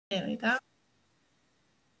There we go.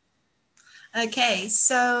 Okay,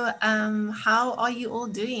 so how are you all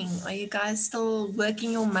doing? Are you guys still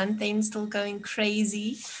working your month end, still going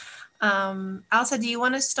crazy? Elsa, do you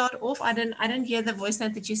want to start off? I don't hear the voice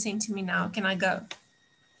note that you sent to me now. Can I go?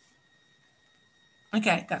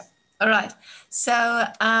 Okay, go. All right. So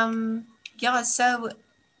yeah, so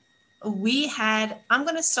I'm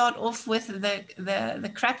going to start off with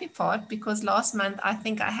the crappy part, because last month I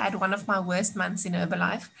think I had one of my worst months in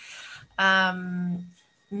Herbalife.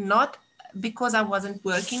 Not because I wasn't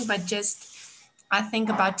working, but just I think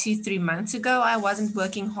about 2-3 months ago, I wasn't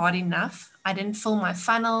working hard enough. I didn't fill my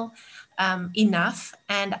funnel enough,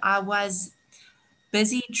 and I was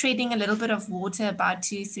busy treading a little bit of water about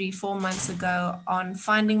 2, 3, 4 months ago on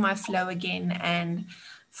finding my flow again and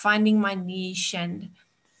finding my niche, and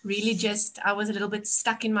really just I was a little bit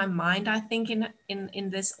stuck in my mind, I think, in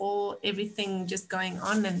this everything just going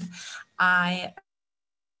on. And I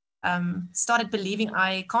started believing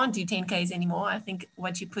I can't do 10Ks anymore. I think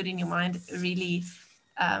what you put in your mind really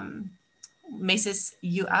messes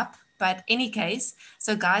you up. But any case,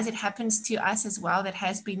 so guys, it happens to us as well. That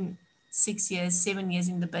has been 6 years, 7 years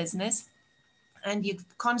in the business, and you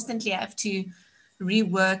constantly have to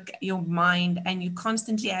rework your mind, and you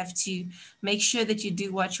constantly have to make sure that you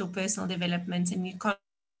do watch your personal development, and you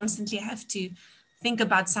constantly have to think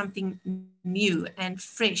about something new and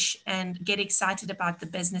fresh and get excited about the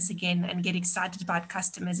business again and get excited about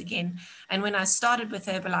customers again. And when I started with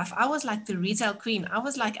Herbalife, I was like the retail queen. I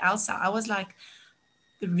was like Elsa. I was like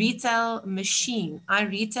the retail machine. I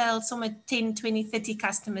retailed some 10, 20, 30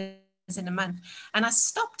 customers in a month. And I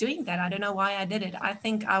stopped doing that. I don't know why I did it. I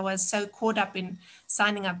think I was so caught up in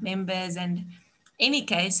signing up members. And any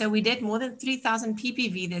case, so we did more than 3,000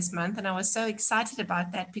 PPV this month. And I was so excited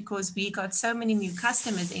about that because we got so many new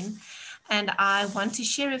customers in. And I want to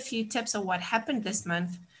share a few tips of what happened this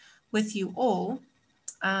month with you all.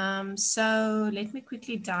 So let me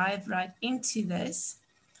quickly dive right into this.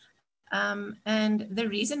 And the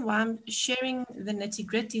reason why I'm sharing the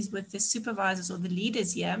nitty-gritties with the supervisors or the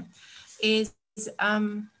leaders here is,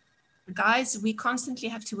 guys, we constantly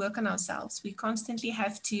have to work on ourselves. We constantly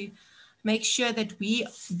have to make sure that we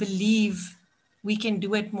believe we can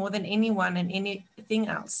do it more than anyone and anything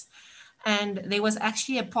else. And there was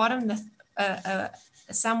actually a part of the,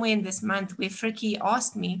 somewhere in this month where Fricky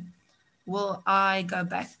asked me, will I go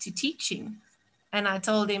back to teaching? And I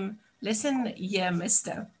told him, listen, yeah,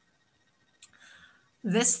 mister,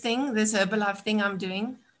 this Herbalife thing I'm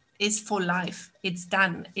doing is for life. It's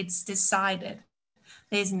done. It's decided.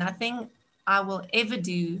 There's nothing I will ever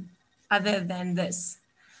do other than this.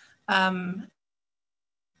 And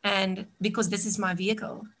because this is my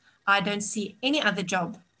vehicle, I don't see any other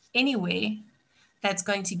job anywhere that's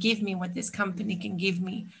going to give me what this company can give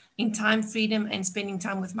me in time freedom and spending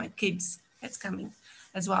time with my kids. That's coming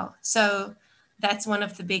as well. So that's one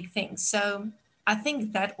of the big things. So I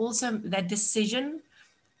think that also that decision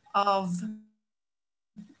of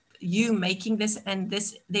you making this and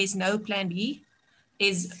this, there's no plan B,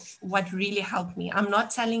 is what really helped me. I'm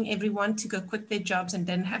not telling everyone to go quit their jobs and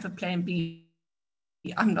then have a plan B.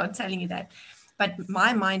 I'm not telling you that. But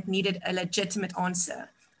my mind needed a legitimate answer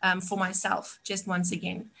for myself, just once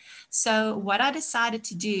again. So what I decided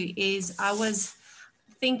to do is I was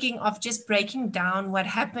thinking of just breaking down what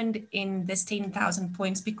happened in this 10,000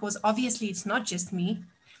 points, because obviously it's not just me.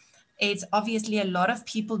 It's obviously a lot of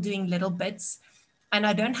people doing little bits. And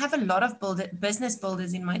I don't have a lot of business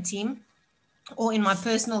builders in my team or in my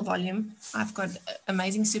personal volume. I've got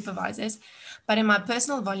amazing supervisors, but in my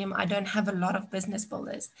personal volume, I don't have a lot of business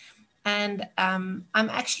builders. And I'm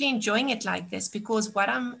actually enjoying it like this, because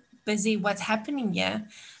what's happening here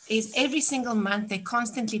is every single month they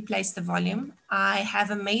constantly place the volume. I have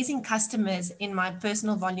amazing customers in my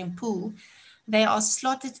personal volume pool. They are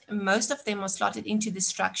slotted, most of them are slotted into the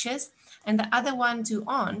structures, and the other ones who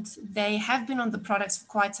aren't, they have been on the products for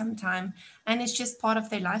quite some time, and it's just part of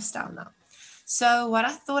their lifestyle now. So what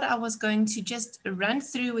I thought I was going to just run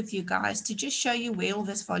through with you guys to just show you where all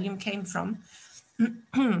this volume came from.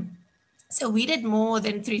 So we did more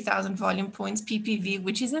than 3,000 volume points PPV,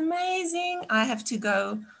 which is amazing. I have to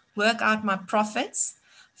go work out my profits.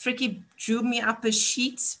 Fricky drew me up a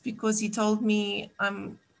sheet because he told me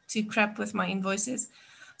I'm too crap with my invoices.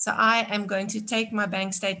 So I am going to take my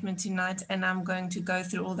bank statement tonight and I'm going to go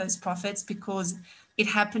through all those profits, because it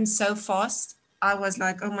happened so fast. I was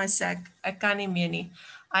like, oh my sack, I can't even.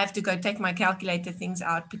 I have to go take my calculator things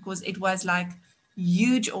out, because it was like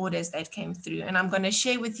huge orders that came through. And I'm going to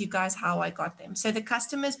share with you guys how I got them. So the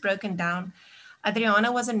customers broken down.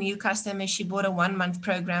 Adriana was a new customer. She bought a 1-month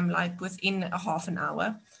program like within a half an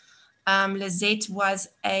hour. Lizette was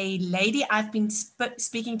a lady I've been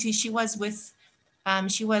speaking to. She was with,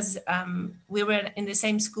 we were in the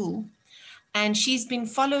same school. And she's been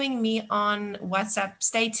following me on WhatsApp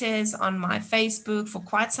status, on my Facebook for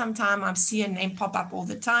quite some time. I see her name pop up all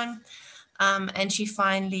the time. And she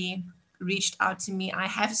finally reached out to me. I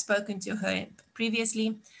have spoken to her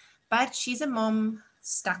previously, but she's a mom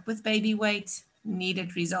stuck with baby weight,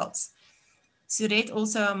 needed results. Surette,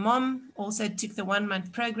 also a mom, also took the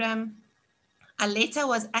 1-month program. Aletta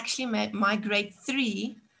was actually my grade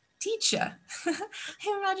 3 teacher.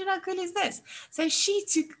 Imagine how cool is this? So she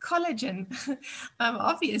took collagen,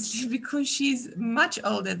 obviously, because she's much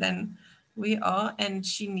older than we are and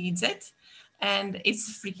she needs it. And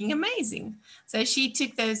it's freaking amazing. So she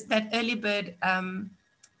took that early bird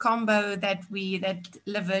combo that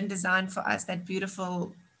Laverne designed for us, that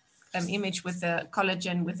beautiful image with the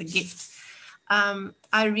collagen with a gift.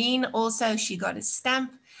 Irene also, she got a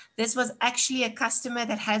stamp. This was actually a customer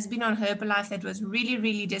that has been on Herbalife that was really,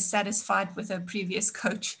 really dissatisfied with her previous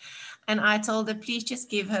coach. And I told her, please just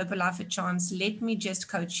give Herbalife a chance. Let me just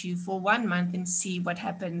coach you for 1 month and see what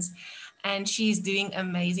happens. And she's doing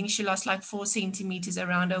amazing. She lost like 4 centimeters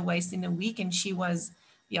around her waist in a week. And she was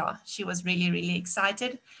really, really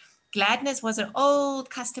excited. Gladness was an old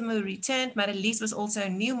customer who returned. Marilise was also a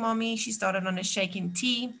new mommy. She started on a shake and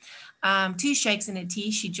tea, 2 shakes and a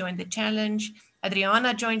tea. She joined the challenge.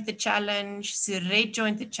 Adriana joined the challenge. Surette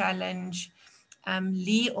joined the challenge.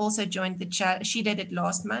 Lee also joined the challenge. She did it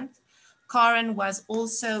last month. Karen was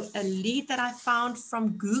also a lead that I found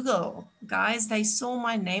from Google. Guys, they saw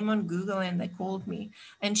my name on Google and they called me.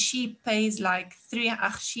 And she pays like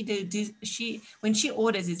when she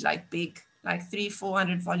orders, it's like big, like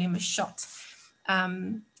 300-400 volume a shot.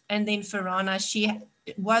 And then Farana, she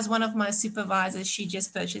was one of my supervisors. She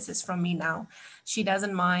just purchases from me now. She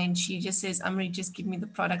doesn't mind. She just says, Amori, just give me the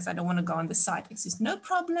products. I don't want to go on the site. It's just no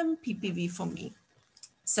problem, PPV for me.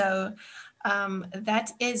 So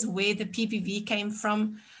that is where the PPV came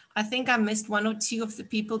from. I think I missed 1 or 2 of the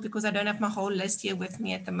people because I don't have my whole list here with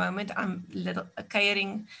me at the moment. I'm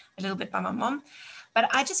caring a little bit by my mom. But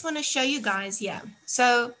I just want to show you guys here.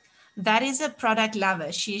 So that is a product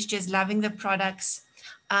lover. She's just loving the products.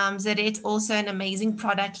 Zarette, also an amazing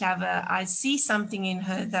product lover. I see something in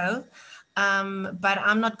her though, but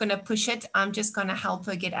I'm not going to push it. I'm just going to help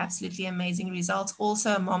her get absolutely amazing results.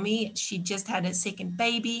 Also a mommy, she just had a second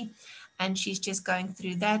baby and she's just going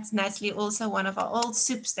through that. Natalie, also one of our old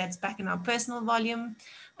soups that's back in our personal volume.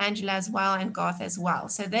 Angela as well, and Garth as well.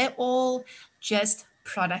 So they're all just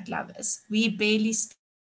product lovers. We barely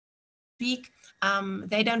speak.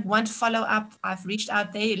 They don't want follow-up. I've reached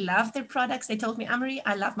out. They love their products. They told me, Amori,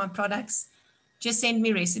 I love my products. Just send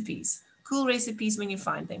me recipes. Cool recipes when you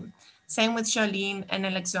find them. Same with Charlene and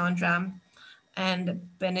Alexandra and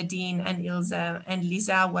Bernadine and Ilza. And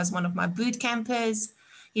Lisa was one of my boot campers.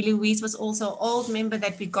 Eloise was also an old member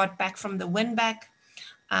that we got back from the win back.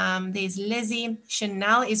 There's Lizzie.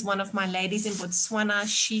 Chanel is one of my ladies in Botswana.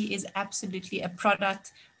 She is absolutely a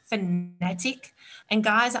product fanatic. And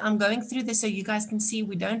guys, I'm going through this so you guys can see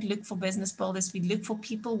we don't look for business builders. We look for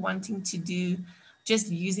people wanting to do just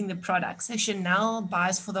using the products. So Chanel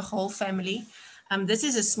buys for the whole family. This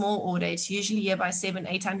is a small order. It's usually here by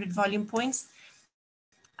 700-800 volume points.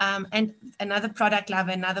 And another product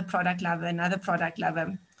lover, another product lover, another product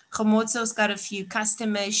lover. Khomotso's got a few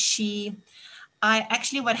customers.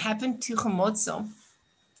 What happened to Khomotso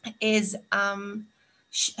is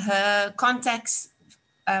her contacts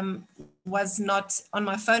was not on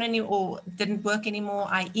my phone anymore, didn't work anymore.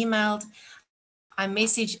 I emailed, I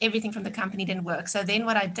messaged, everything from the company didn't work. So then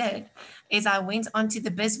what I did is I went onto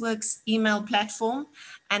the BizWorks email platform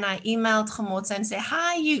and I emailed Khomotso and said,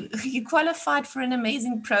 hi, you qualified for an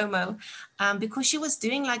amazing promo, because she was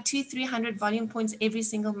doing like 200-300 volume points every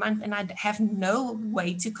single month and I'd have no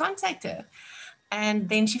way to contact her. And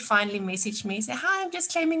then she finally messaged me and said, hi, I'm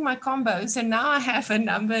just claiming my combo. So now I have a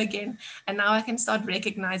number again and now I can start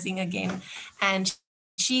recognizing again. And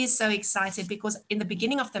she is so excited because in the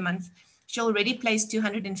beginning of the month, she already placed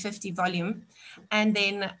 250 volume. And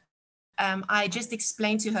then I just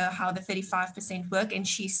explained to her how the 35% work. And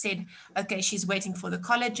she said, okay, she's waiting for the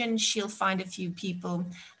collagen. She'll find a few people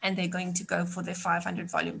and they're going to go for the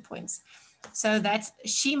 500 volume points. So that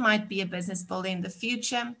she might be a business builder in the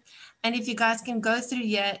future. And if you guys can go through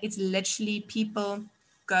here, it's literally people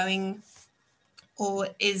going or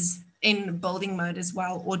is in building mode as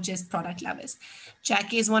well, or just product lovers.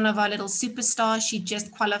 Jackie is one of our little superstars. She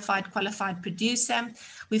just qualified producer.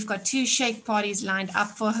 We've got 2 shake parties lined up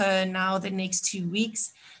for her now the next 2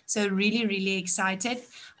 weeks. So really, really excited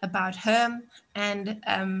about her. And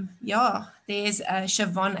There's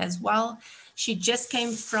Siobhan as well. She just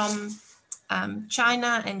came from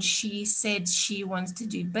China, and she said she wants to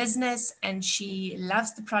do business and she loves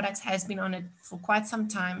the products, has been on it for quite some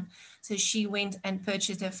time. So she went and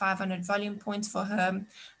purchased her 500 volume points for her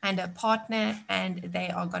and her partner, and they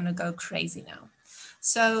are going to go crazy now.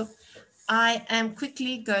 So I am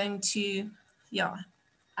quickly going to,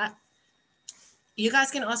 you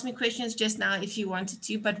guys can ask me questions just now if you wanted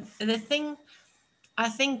to, but the thing I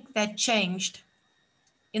think that changed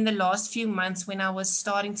in the last few months when I was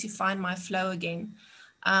starting to find my flow again,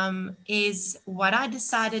 is what I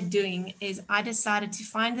decided doing is I decided to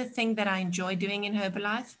find the thing that I enjoy doing in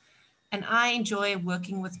Herbalife, and I enjoy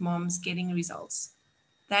working with moms getting results.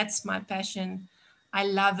 That's my passion. I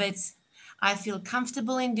love it. I feel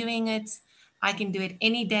comfortable in doing it. I can do it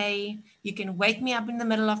any day. You can wake me up in the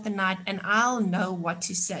middle of the night and I'll know what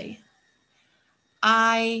to say.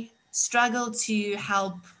 I struggle to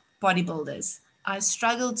help bodybuilders. I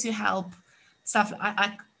struggle to help stuff.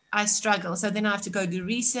 I struggle. So then I have to go do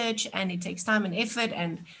research and it takes time and effort.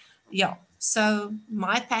 And yeah, so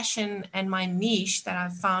my passion and my niche that I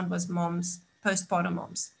found was moms, postpartum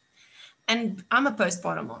moms. And I'm a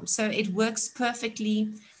postpartum mom, so it works perfectly.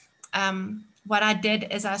 What I did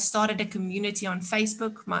is I started a community on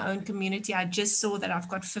Facebook, my own community. I just saw that I've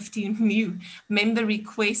got 15 new member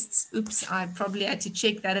requests. Oops, I probably had to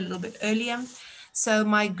check that a little bit earlier. So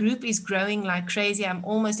my group is growing like crazy. I'm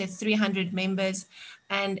almost at 300 members,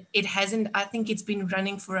 and it hasn't, I think it's been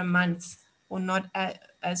running for a month or not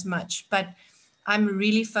as much, but I'm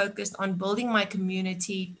really focused on building my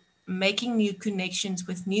community, making new connections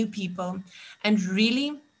with new people, and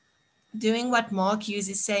really doing what Mark Hughes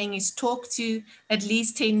is saying is talk to at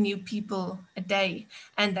least 10 new people a day.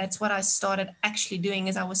 And that's what I started actually doing,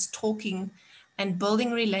 is I was talking and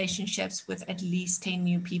building relationships with at least 10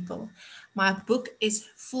 new people. My book is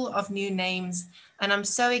full of new names, and I'm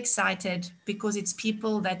so excited because it's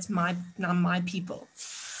people that's my people.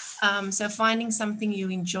 So finding something you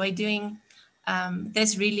enjoy doing,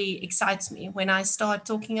 this really excites me. When I start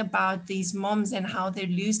talking about these moms and how they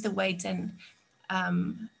lose the weight and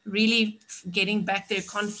really getting back their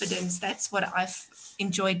confidence, that's what I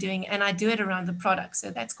enjoy doing. And I do it around the product, so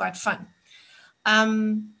that's quite fun.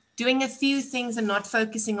 Doing a few things and not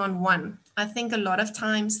focusing on one. I think a lot of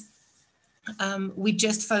times we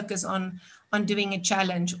just focus on doing a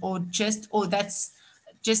challenge, or that's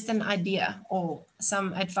just an idea or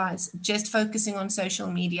some advice, just focusing on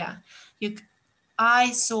social media.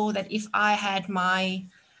 I saw that if I had my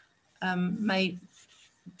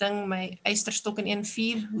eysterstok in een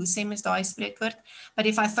vuur, hoe sê mens daai spreekwoord? But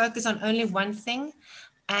if I focus on only one thing,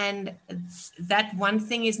 and that one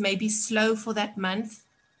thing is maybe slow for that month,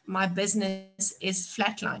 my business is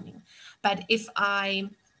flatlining. But if I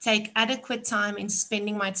take adequate time in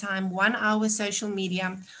spending my time, 1 hour social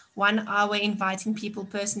media, 1 hour inviting people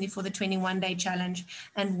personally for the 21-day challenge,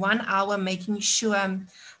 and 1 hour making sure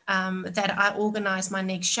that I organize my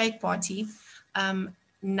next shake party,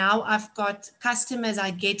 now I've got customers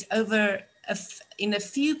I get over in a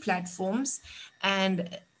few platforms,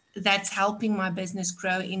 and that's helping my business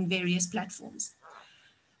grow in various platforms.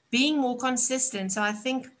 Being more consistent. So I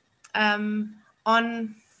think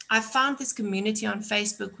I found this community on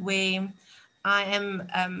Facebook where I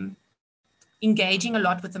am engaging a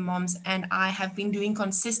lot with the moms, and I have been doing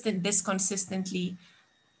this consistently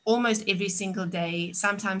almost every single day,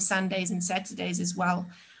 sometimes Sundays and Saturdays as well.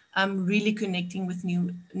 I'm really connecting with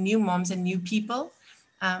new moms and new people,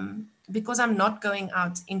 because I'm not going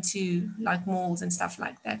out into like malls and stuff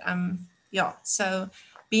like that. So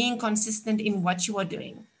being consistent in what you are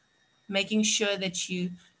doing, making sure that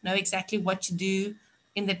you know exactly what to do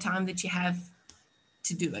in the time that you have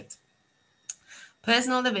to do it.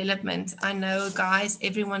 Personal development. I know, guys,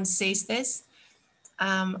 everyone says this.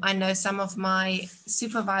 I know some of my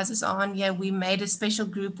supervisors are on here. We made a special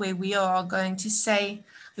group where we are going to say,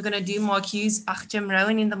 we're going to do Mark Hughes, Jim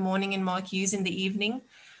Rowan in the morning and Mark Hughes in the evening.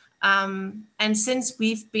 And since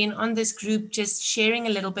we've been on this group, just sharing a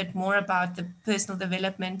little bit more about the personal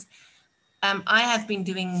development, I have been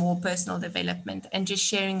doing more personal development and just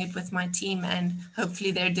sharing it with my team, and hopefully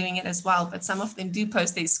they're doing it as well. But some of them do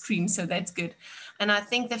post their screens, so that's good. And I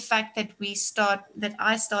think the fact that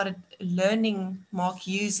I started learning Mark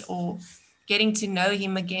Hughes, or getting to know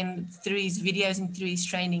him again through his videos and through his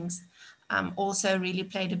trainings, also really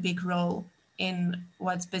played a big role in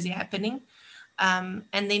what's busy happening. And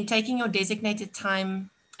then taking your designated time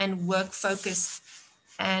and work focus,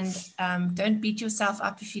 and don't beat yourself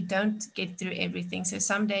up if you don't get through everything. So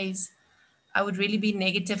some days I would really be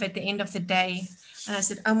negative at the end of the day, and I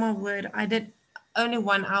said, oh my word, only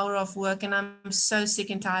 1 hour of work and I'm so sick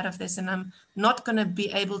and tired of this and I'm not going to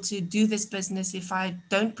be able to do this business if I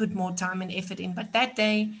don't put more time and effort in. But that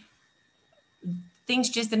day, things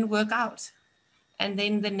just didn't work out. And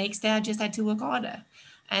then the next day, I just had to work harder.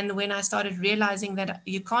 And when I started realizing that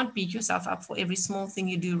you can't beat yourself up for every small thing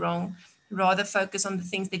you do wrong, rather focus on the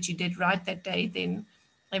things that you did right that day, then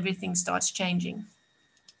everything starts changing.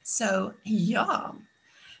 So, yeah,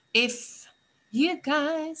 if you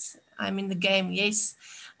guys, I'm in the game, yes.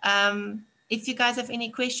 If you guys have any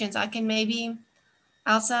questions, I can maybe,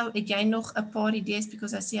 Elsa, het jy nog 'n paar idees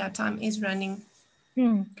because I see our time is running.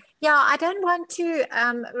 Yeah, I don't want to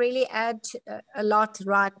really add a lot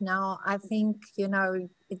right now. I think,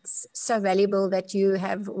 it's so valuable that you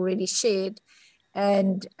have already shared,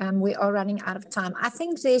 and we are running out of time. I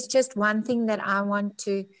think there's just one thing that I want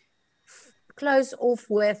to close off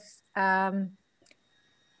with,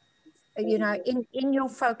 in your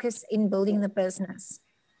focus in building the business.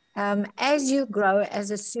 As you grow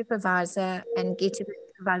as a supervisor and get to the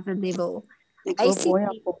supervisor level, basically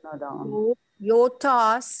your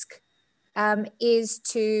task is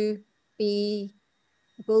to be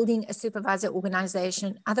building a supervisor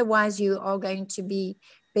organization. Otherwise, you are going to be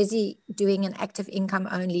busy doing an active income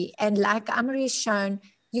only. And like Amori has shown,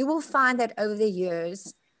 you will find that over the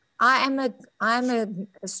years, I'm a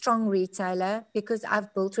strong retailer because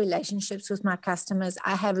I've built relationships with my customers.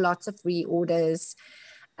 I have lots of reorders.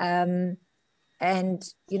 And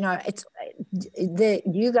it's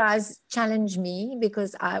you guys challenge me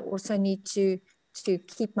because I also need to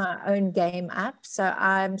keep my own game up. So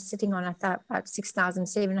I'm sitting on about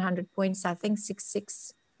 6,700 points, I think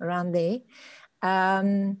 6,600 around there.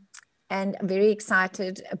 And I'm very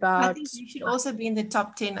excited about. I think you should also be in the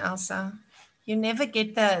top 10, Elsa. You never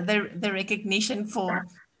get the recognition for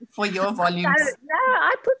your volumes. No,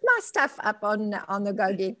 I put my stuff up on the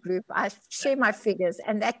Go Get group. I share my figures,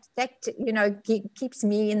 and that keeps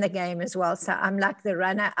me in the game as well. So I'm like the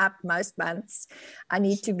runner up most months. I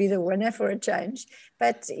need to be the winner for a change.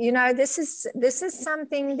 But this is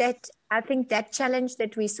something that I think that challenge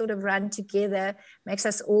that we sort of run together makes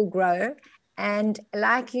us all grow. And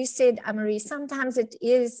like you said, Amori, sometimes it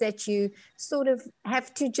is that you sort of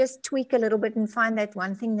have to just tweak a little bit and find that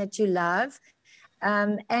one thing that you love.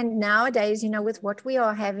 And nowadays, with what we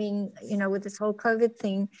are having, with this whole COVID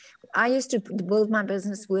thing, I used to build my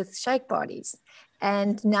business with shake parties.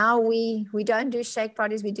 And now we don't do shake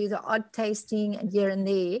parties. We do the odd tasting and here and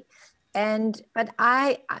there. But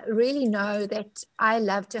I really know that I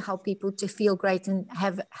love to help people to feel great and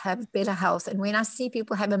have better health. And when I see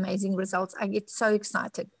people have amazing results, I get so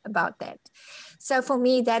excited about that. So for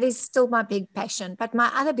me, that is still my big passion. But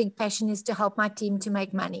my other big passion is to help my team to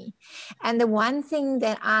make money. And the one thing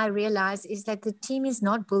that I realize is that the team is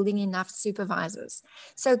not building enough supervisors.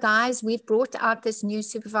 So guys, we've brought out this new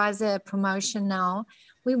supervisor promotion now.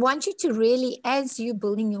 We want you to really, as you're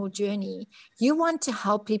building your journey, you want to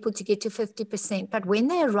help people to get to 50%. But when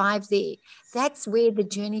they arrive there, that's where the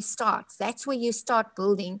journey starts. That's where you start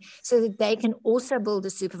building so that they can also build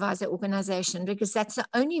a supervisor organization, because that's the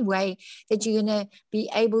only way that you're going to be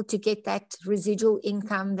able to get that residual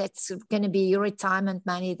income that's going to be your retirement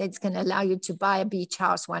money, that's going to allow you to buy a beach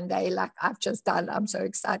house one day, like I've just done. I'm so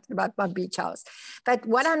excited about my beach house. But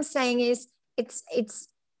what I'm saying is it's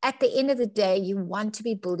at the end of the day, you want to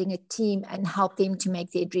be building a team and help them to make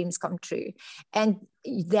their dreams come true. And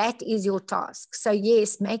that is your task. So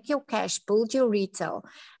yes, make your cash, build your retail,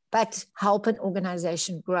 but help an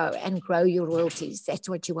organization grow and grow your royalties. That's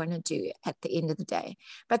what you want to do at the end of the day.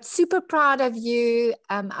 But super proud of you.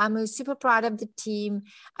 I'm super proud of the team.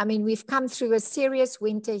 I mean, we've come through a serious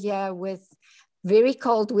winter here with very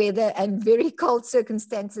cold weather and very cold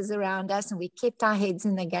circumstances around us, and we kept our heads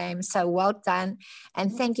in the game. So well done.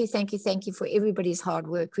 And thank you for everybody's hard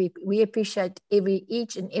work. We appreciate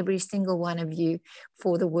each and every single one of you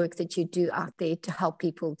for the work that you do out there to help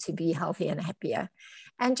people to be healthier and happier,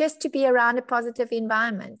 and just to be around a positive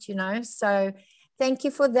environment, So thank you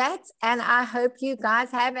for that. And I hope you guys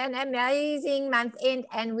have an amazing month end,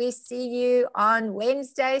 and we see you on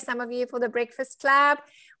Wednesday, some of you for the Breakfast Club.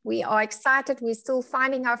 We are excited. We're still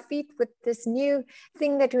finding our feet with this new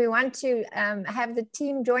thing that we want to have the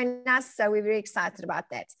team join us. So we're very excited about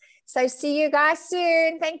that. So see you guys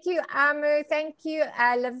soon. Thank you, Amu. Thank you,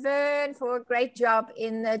 Laverne, for a great job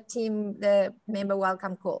in the team, the member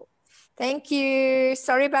welcome call. Thank you.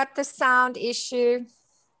 Sorry about the sound issue.